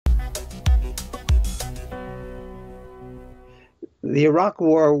the Iraq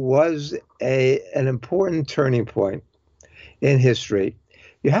War was an important turning point in history.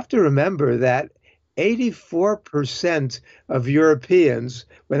 You have to remember that 84% of Europeans,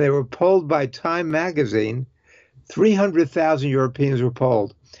 when they were polled by Time magazine, 300,000 Europeans were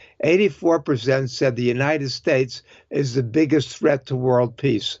polled. 84% said the United States is the biggest threat to world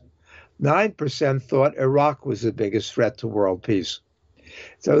peace. 9% thought Iraq was the biggest threat to world peace.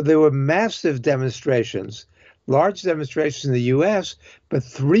 So there were massive demonstrations, large demonstrations in the U.S., but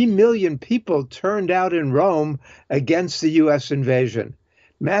 3 million people turned out in Rome against the U.S. invasion.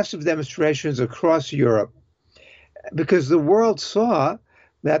 Massive demonstrations across Europe, because the world saw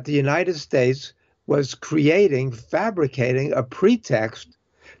that the United States was fabricating a pretext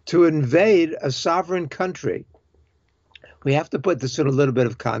to invade a sovereign country. We have to put this in a little bit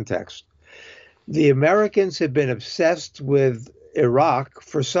of context. The Americans had been obsessed with Iraq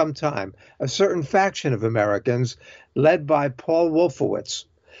for some time, a certain faction of Americans led by Paul Wolfowitz.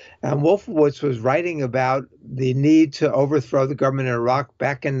 And Wolfowitz was writing about the need to overthrow the government in Iraq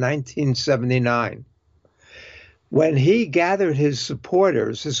back in 1979. When he gathered his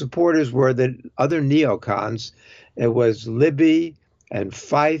supporters were the other neocons. It was Libby and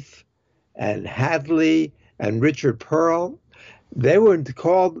Fife and Hadley and Richard Pearl. They were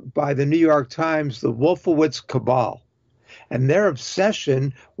called by the New York Times the Wolfowitz Cabal, and their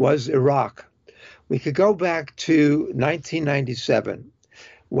obsession was Iraq. We could go back to 1997,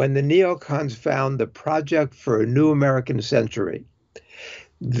 when the neocons found the Project for a New American Century.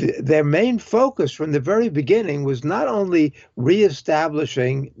 Their main focus from the very beginning was not only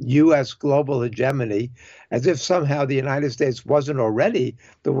reestablishing U.S. global hegemony, as if somehow the United States wasn't already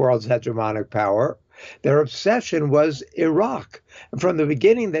the world's hegemonic power. Their obsession was Iraq. And from the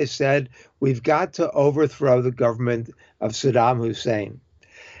beginning, they said, we've got to overthrow the government of Saddam Hussein.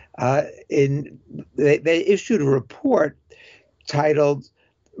 They issued a report titled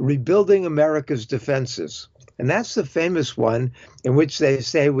Rebuilding America's Defenses. And that's the famous one in which they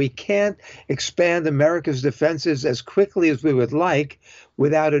say we can't expand America's defenses as quickly as we would like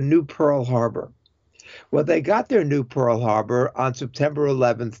without a new Pearl Harbor. Well, they got their new Pearl Harbor on September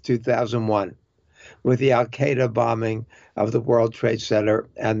 11th, 2001, with the Al-Qaeda bombing of the World Trade Center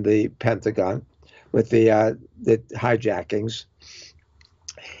and the Pentagon, with the hijackings.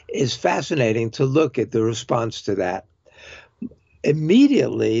 It's fascinating to look at the response to that.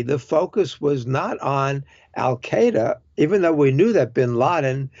 Immediately, the focus was not on Al-Qaeda, even though we knew that bin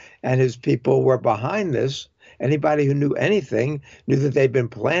Laden and his people were behind this. Anybody who knew anything knew that they'd been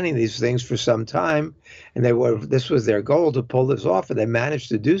planning these things for some time, and this was their goal, to pull this off, and they managed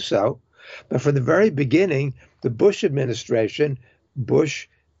to do so. But from the very beginning, the Bush administration, Bush,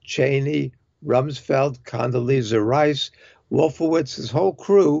 Cheney, Rumsfeld, Condoleezza Rice, Wolfowitz, his whole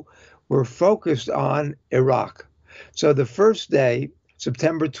crew were focused on Iraq. So the first day,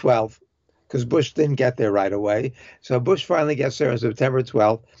 September 12th, because Bush didn't get there right away, so Bush finally gets there on September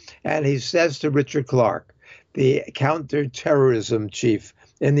 12th, and he says to Richard Clark, the counterterrorism chief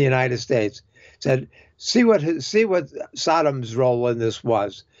in the United States, said, see what Saddam's role in this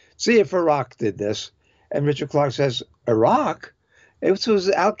was. See if Iraq did this. And Richard Clark says, Iraq? It was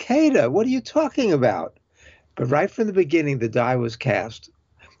Al-Qaeda. What are you talking about? But right from the beginning, the die was cast.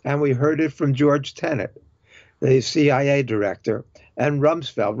 And we heard it from George Tenet, the CIA director, and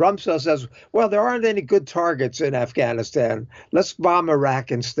Rumsfeld. Rumsfeld says, well, there aren't any good targets in Afghanistan. Let's bomb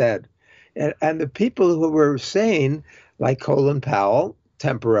Iraq instead. And the people who were sane, like Colin Powell,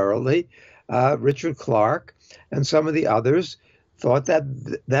 temporarily, Richard Clark, and some of the others, thought that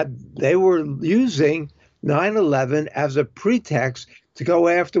they were using 9/11 as a pretext to go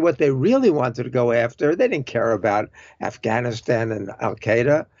after what they really wanted to go after. They didn't care about Afghanistan and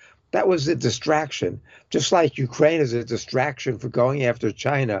Al-Qaeda. That was a distraction. Just like Ukraine is a distraction for going after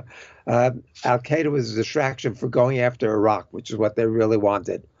China, Al-Qaeda was a distraction for going after Iraq, which is what they really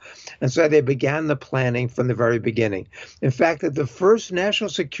wanted. And so they began the planning from the very beginning. In fact, at the first National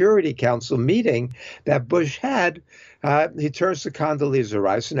Security Council meeting that Bush had, he turns to Condoleezza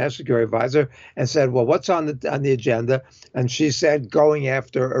Rice, the National Security Advisor, and said, well, what's on the agenda? And she said, going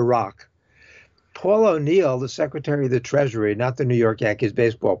after Iraq. Paul O'Neill, the Secretary of the Treasury, not the New York Yankees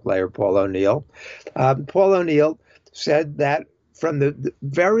baseball player, Paul O'Neill, said that from the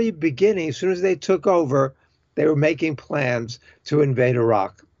very beginning, as soon as they took over, they were making plans to invade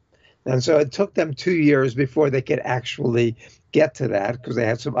Iraq. And so it took them 2 years before they could actually get to that, because they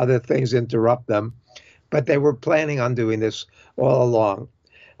had some other things interrupt them. But they were planning on doing this all along.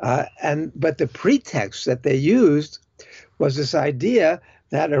 But the pretext that they used was this idea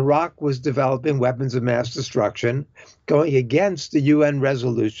that Iraq was developing weapons of mass destruction, going against the UN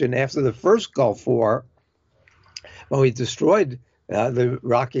resolution after the first Gulf War, when we destroyed the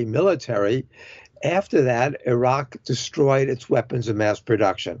Iraqi military. After that, Iraq destroyed its weapons of mass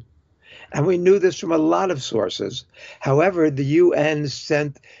production. And we knew this from a lot of sources. However, the UN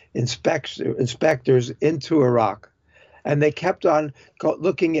sent inspectors into Iraq, and they kept on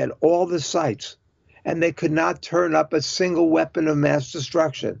looking at all the sites, and they could not turn up a single weapon of mass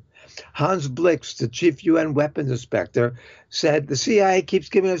destruction. Hans Blix, the chief UN weapons inspector, said the CIA keeps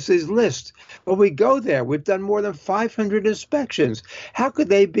giving us these lists. When we go there, we've done more than 500 inspections. How could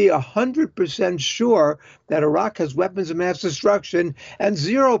they be 100% sure that Iraq has weapons of mass destruction and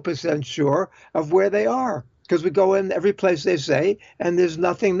 0% sure of where they are? Because we go in every place they say, and there's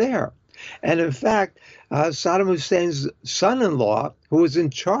nothing there. And in fact, Saddam Hussein's son-in-law, who was in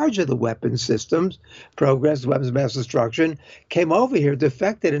charge of the weapons systems, programs, weapons of mass destruction, came over here,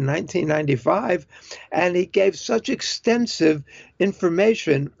 defected in 1995, and he gave such extensive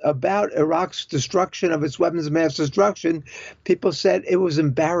information about Iraq's destruction of its weapons of mass destruction. People said it was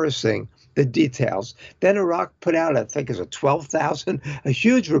embarrassing, the details. Then Iraq put out, I think it's a 12,000, a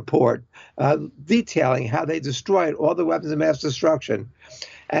huge report detailing how they destroyed all the weapons of mass destruction.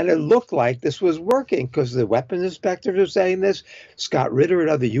 And it looked like this was working because the weapons inspectors are saying this. Scott Ritter and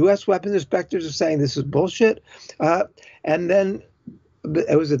other U.S. weapons inspectors are saying this is bullshit. And then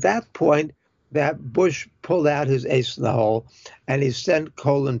it was at that point that Bush pulled out his ace in the hole and he sent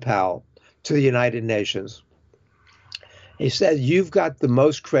Colin Powell to the United Nations. He said, you've got the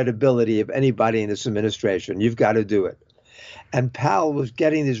most credibility of anybody in this administration. You've got to do it. And Powell was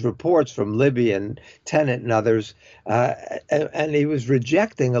getting these reports from Libby and Tennant and others, and he was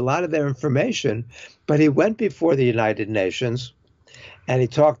rejecting a lot of their information. But he went before the United Nations, and he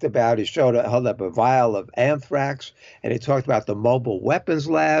talked about, held up a vial of anthrax, and he talked about the mobile weapons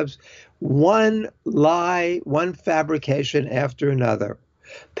labs, one lie, one fabrication after another.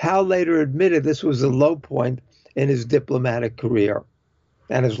 Powell later admitted this was a low point in his diplomatic career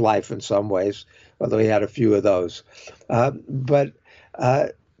and his life in some ways, although he had a few of those. But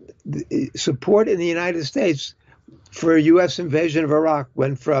support in the United States for a U.S. invasion of Iraq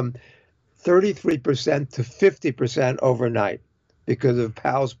went from 33% to 50% overnight because of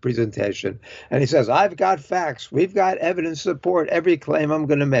Powell's presentation. And he says, I've got facts. We've got evidence to support every claim I'm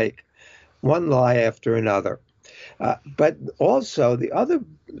going to make. One lie after another. But also the other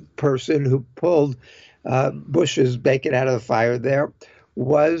person who pulled Bush's bacon out of the fire there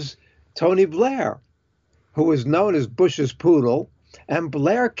was Tony Blair, who was known as Bush's poodle. And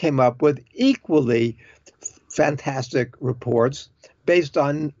Blair came up with equally fantastic reports based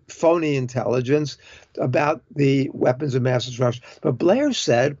on phony intelligence about the weapons of mass destruction. But Blair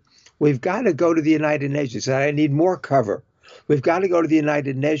said, we've got to go to the United Nations. He said, I need more cover. We've got to go to the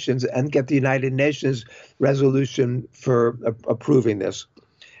United Nations and get the United Nations resolution for approving this.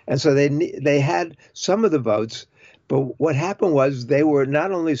 And so they had some of the votes, but what happened was they were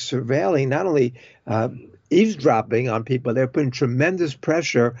not only surveilling, not only eavesdropping on people, they're putting tremendous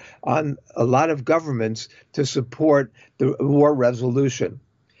pressure on a lot of governments to support the war resolution.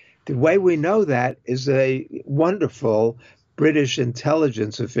 The way we know that is a wonderful British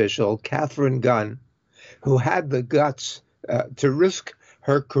intelligence official, Catherine Gunn, who had the guts to risk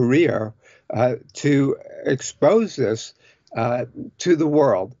her career to expose this to the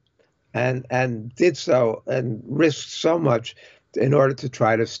world, and did so and risked so much in order to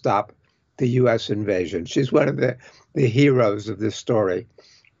try to stop the U.S. invasion. She's one of the heroes of this story.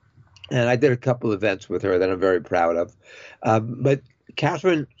 And I did a couple events with her that I'm very proud of. But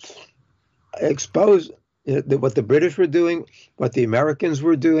Catherine exposed what the British were doing, what the Americans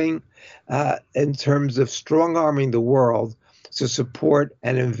were doing in terms of strong-arming the world to support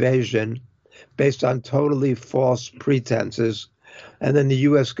an invasion based on totally false pretenses. And then the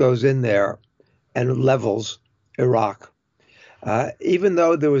U.S. goes in there and levels Iraq. Even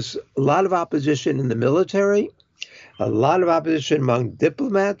though there was a lot of opposition in the military, a lot of opposition among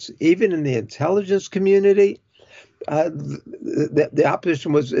diplomats, even in the intelligence community, the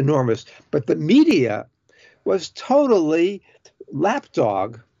opposition was enormous. But the media was totally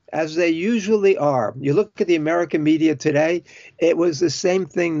lapdog, as they usually are. You look at the American media today, it was the same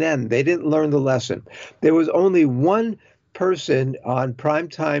thing then. They didn't learn the lesson. There was only one person on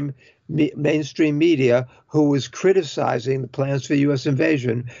primetime mainstream media who was criticizing the plans for the U.S.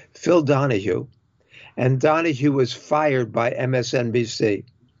 invasion, Phil Donahue. And Donahue was fired by MSNBC.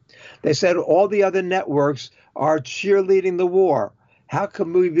 They said all the other networks are cheerleading the war. How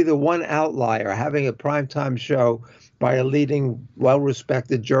can we be the one outlier having a primetime show by a leading,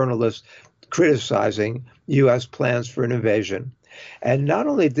 well-respected journalist criticizing U.S. plans for an invasion? And not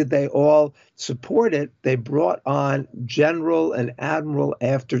only did they all support it, they brought on general and admiral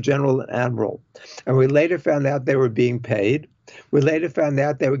after general and admiral. And we later found out they were being paid. We later found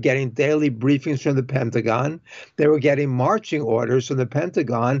out they were getting daily briefings from the Pentagon. They were getting marching orders from the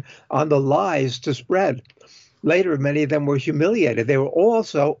Pentagon on the lies to spread. Later, many of them were humiliated. They were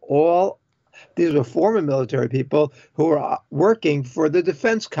also these were former military people who were working for the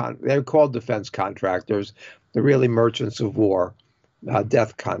they were called defense contractors, the really merchants of war,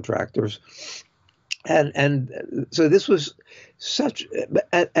 death contractors. And so this was such,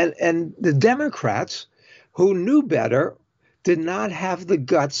 and the Democrats who knew better did not have the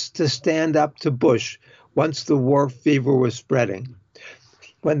guts to stand up to Bush once the war fever was spreading.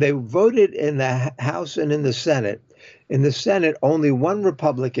 When they voted in the House and in the Senate, only one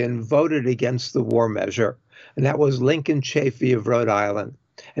Republican voted against the war measure, and that was Lincoln Chafee of Rhode Island.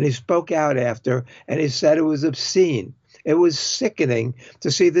 And he spoke out after, and he said it was obscene. It was sickening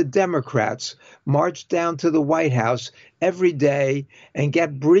to see the Democrats march down to the White House every day and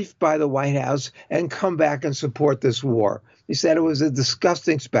get briefed by the White House and come back and support this war. He said it was a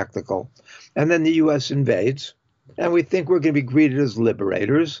disgusting spectacle. And then the U.S. invades, and we think we're going to be greeted as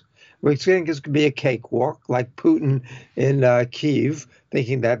liberators. We think it's going to be a cakewalk, like Putin in Kyiv,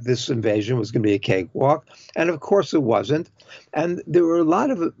 thinking that this invasion was going to be a cakewalk. And of course it wasn't. And there were a lot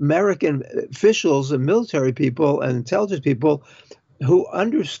of American officials and military people and intelligence people who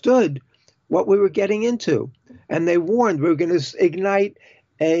understood what we were getting into. And they warned we're going to ignite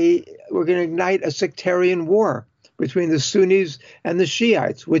a sectarian war between the Sunnis and the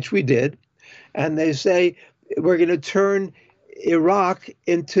Shiites, which we did. And they say we're going to turn Iraq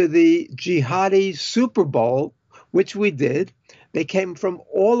into the jihadi Super Bowl, which we did. They came from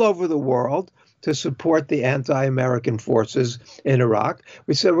all over the world to support the anti-American forces in Iraq.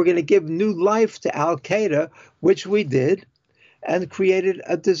 We said we're going to give new life to al-Qaeda, which we did, and created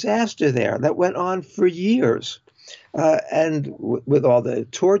a disaster there that went on for years. And with all the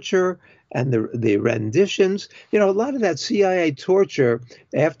torture and the renditions, a lot of that CIA torture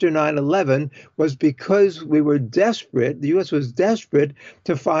after 9/11 was because we were desperate. The U.S. was desperate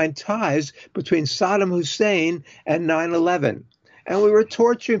to find ties between Saddam Hussein and 9/11. And we were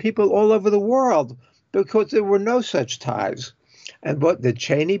torturing people all over the world because there were no such ties. And what did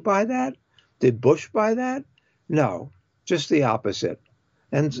Cheney buy that? Did Bush buy that? No, just the opposite.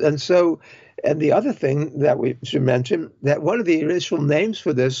 And the other thing that we should mention, that one of the initial names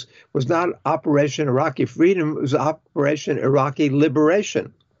for this was not Operation Iraqi Freedom, it was Operation Iraqi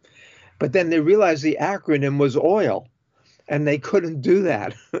Liberation. But then they realized the acronym was OIL, and they couldn't do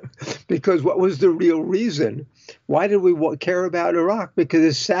that because what was the real reason? Why did we care about Iraq? Because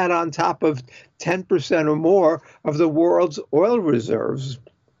it sat on top of 10% or more of the world's oil reserves.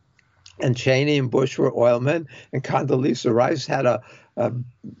 And Cheney and Bush were oilmen, and Condoleezza Rice had a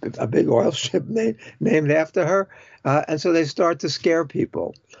big oil ship named after her. And so they start to scare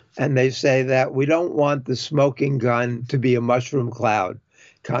people. And they say that we don't want the smoking gun to be a mushroom cloud.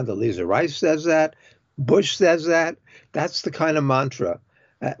 Condoleezza Rice says that. Bush says that. That's the kind of mantra.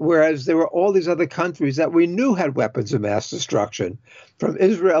 Whereas there were all these other countries that we knew had weapons of mass destruction, from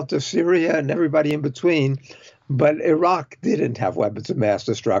Israel to Syria and everybody in between. But Iraq didn't have weapons of mass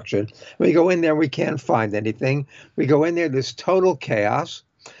destruction. We go in there, we can't find anything. We go in there, there's total chaos.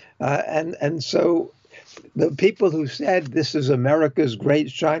 And so the people who said this is America's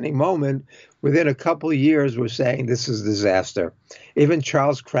great shining moment, within a couple of years were saying this is disaster. Even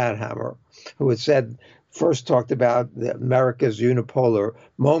Charles Krauthammer, who had said, first talked about America's unipolar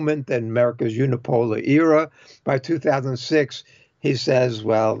moment and America's unipolar era. By 2006, he says,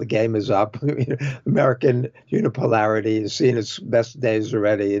 well, the game is up. American unipolarity has seen its best days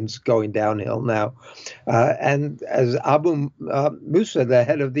already, and it's going downhill now. And as Abu Musa, the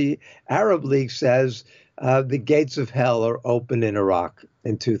head of the Arab League, says, the gates of hell are open in Iraq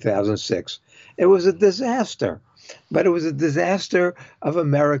in 2006. It was a disaster, but it was a disaster of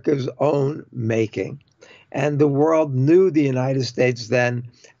America's own making. And the world knew the United States then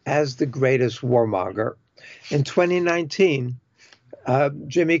as the greatest warmonger. In 2019,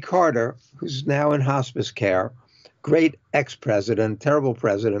 Jimmy Carter, who's now in hospice care, great ex-president, terrible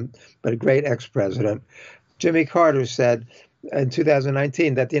president, but a great ex-president, Jimmy Carter said in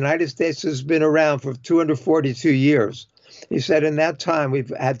 2019 that the United States has been around for 242 years. He said in that time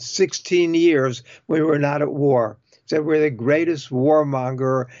we've had 16 years we were not at war. He said we're the greatest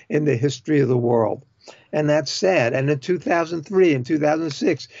warmonger in the history of the world. And that's sad. And in 2003, in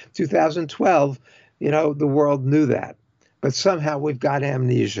 2006, 2012, the world knew that. But somehow we've got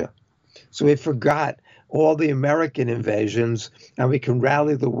amnesia. So we forgot all the American invasions, and we can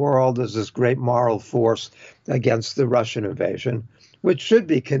rally the world as this great moral force against the Russian invasion, which should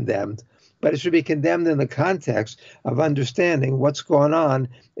be condemned. But it should be condemned in the context of understanding what's gone on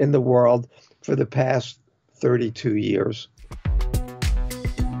in the world for the past 32 years.